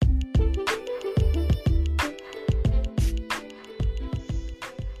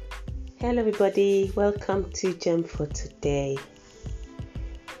Hello everybody, welcome to Gem for Today.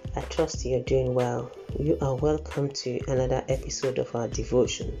 I trust you're doing well. You are welcome to another episode of our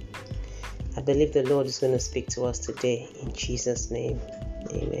devotion. I believe the Lord is going to speak to us today in Jesus' name.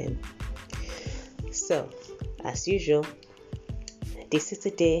 Amen. So, as usual, this is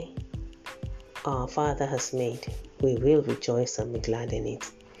the day our Father has made. We will rejoice and be glad in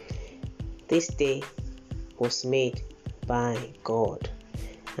it. This day was made by God,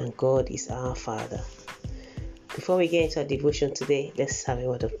 and God is our Father. Before we get into our devotion today, let's have a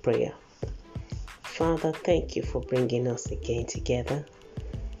word of prayer. Father, thank you for bringing us again together.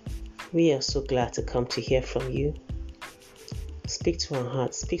 We are so glad to come to hear from you. Speak to our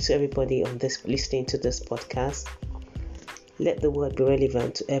hearts, speak to everybody on this listening to this podcast. Let the word be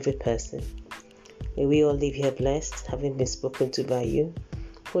relevant to every person. May we all live here blessed, having been spoken to by you.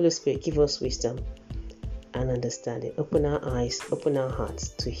 Holy Spirit, give us wisdom and understanding. Open our eyes, open our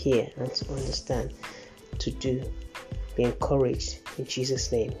hearts to hear and to understand, to do. Be encouraged in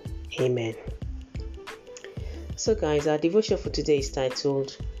Jesus' name. Amen. So guys, our devotion for today is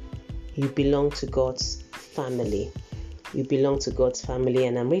titled, You Belong to God's Family. You belong to God's family,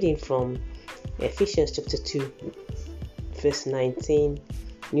 and I'm reading from Ephesians chapter 2, verse 19,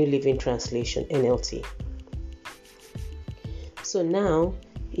 New Living Translation, NLT. So now,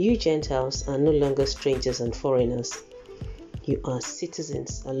 you Gentiles are no longer strangers and foreigners. You are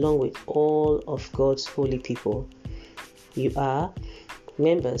citizens along with all of God's holy people. You are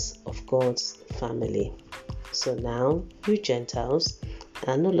members of God's family. So now, you Gentiles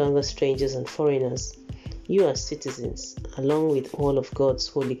are no longer strangers and foreigners. You are citizens along with all of God's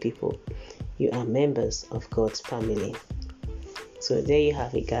holy people. You are members of God's family. So there you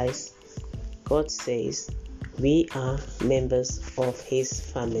have it, guys. God says we are members of His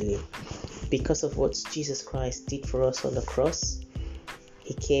family. Because of what Jesus Christ did for us on the cross,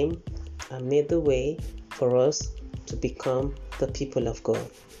 He came and made the way for us to become the people of God.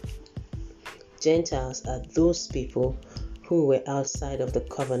 Gentiles are those people who were outside of the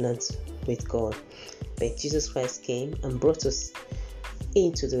covenant with God. But Jesus Christ came and brought us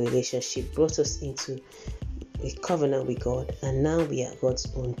into the relationship, brought us into a covenant with God, and now we are God's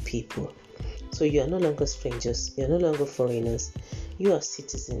own people. So you are no longer strangers, you are no longer foreigners, you are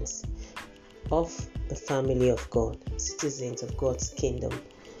citizens of the family of God, citizens of God's kingdom.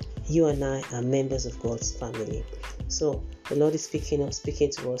 You and I are members of God's family. So the Lord is speaking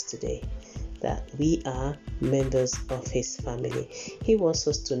to us today that we are members of His family. He wants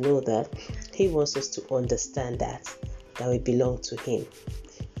us to know that. He wants us to understand that we belong to Him.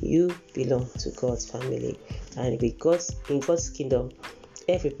 You belong to God's family, and in God's kingdom,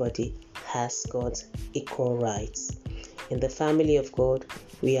 everybody has God's equal rights. In the family of God,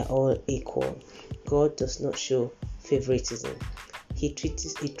 we are all equal. God does not show favoritism. He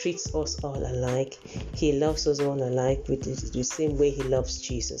treats us all alike. He loves us all alike with the same way He loves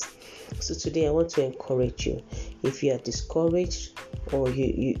Jesus. So today I want to encourage you. If you are discouraged or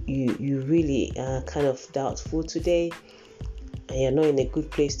you really are kind of doubtful today and you're not in a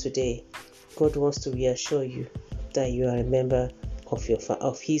good place today, God wants to reassure you that you are a member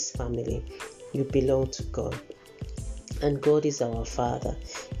of His family. You belong to God, and God is our Father.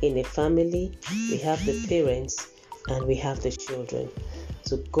 In a family, we have the parents and we have the children.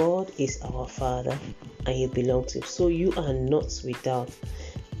 So God is our Father, and you belong to Him. So we are not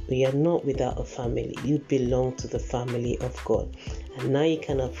without a family. You belong to the family of God, and now you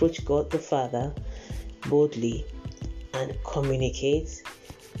can approach God the Father boldly and communicate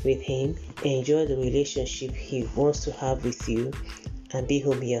with Him, enjoy the relationship He wants to have with you, and be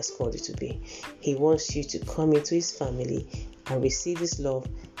whom He has called you to be. He wants you to come into His family and receive His love,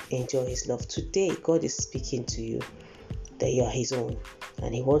 enjoy His love. Today, God is speaking to you that you are His own,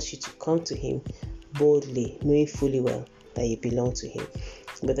 and He wants you to come to Him boldly, knowing fully well that you belong to Him.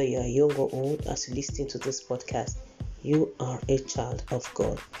 Whether you are young or old, as you listen to this podcast, you are a child of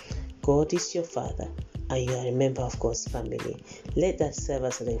God. God is your Father, and you are a member of God's family. Let that serve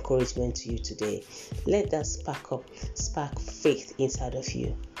as an encouragement to you today. Let that spark faith inside of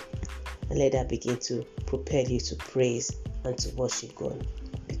you, and let that begin to propel you to praise and to worship God,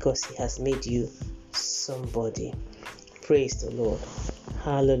 because He has made you somebody. Praise the Lord.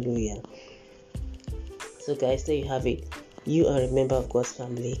 Hallelujah. So guys, there you have it. You are a member of God's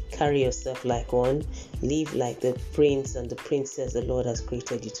family. Carry yourself like one. Live like the prince and the princess the Lord has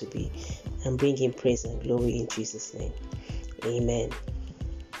created you to be, and bring Him praise and glory in Jesus' name. Amen.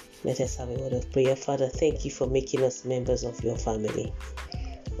 Let us have a word of prayer. Father, thank you for making us members of your family.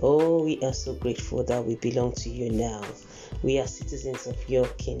 Oh, we are so grateful that we belong to you now. We are citizens of your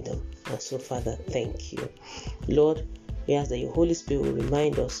kingdom. And so, Father, thank you. Lord, We ask that your Holy Spirit will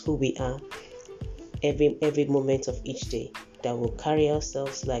remind us who we are every moment of each day, that will carry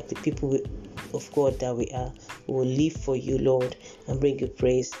ourselves like the people of God that we are. We will live for you, Lord, and bring you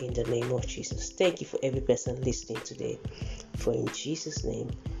praise in the name of Jesus. Thank you for every person listening today. For in Jesus'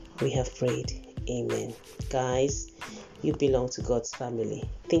 name we have prayed. Amen. Guys, you belong to God's family.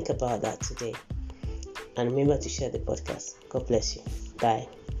 Think about that today. And remember to share the podcast. God bless you. Bye.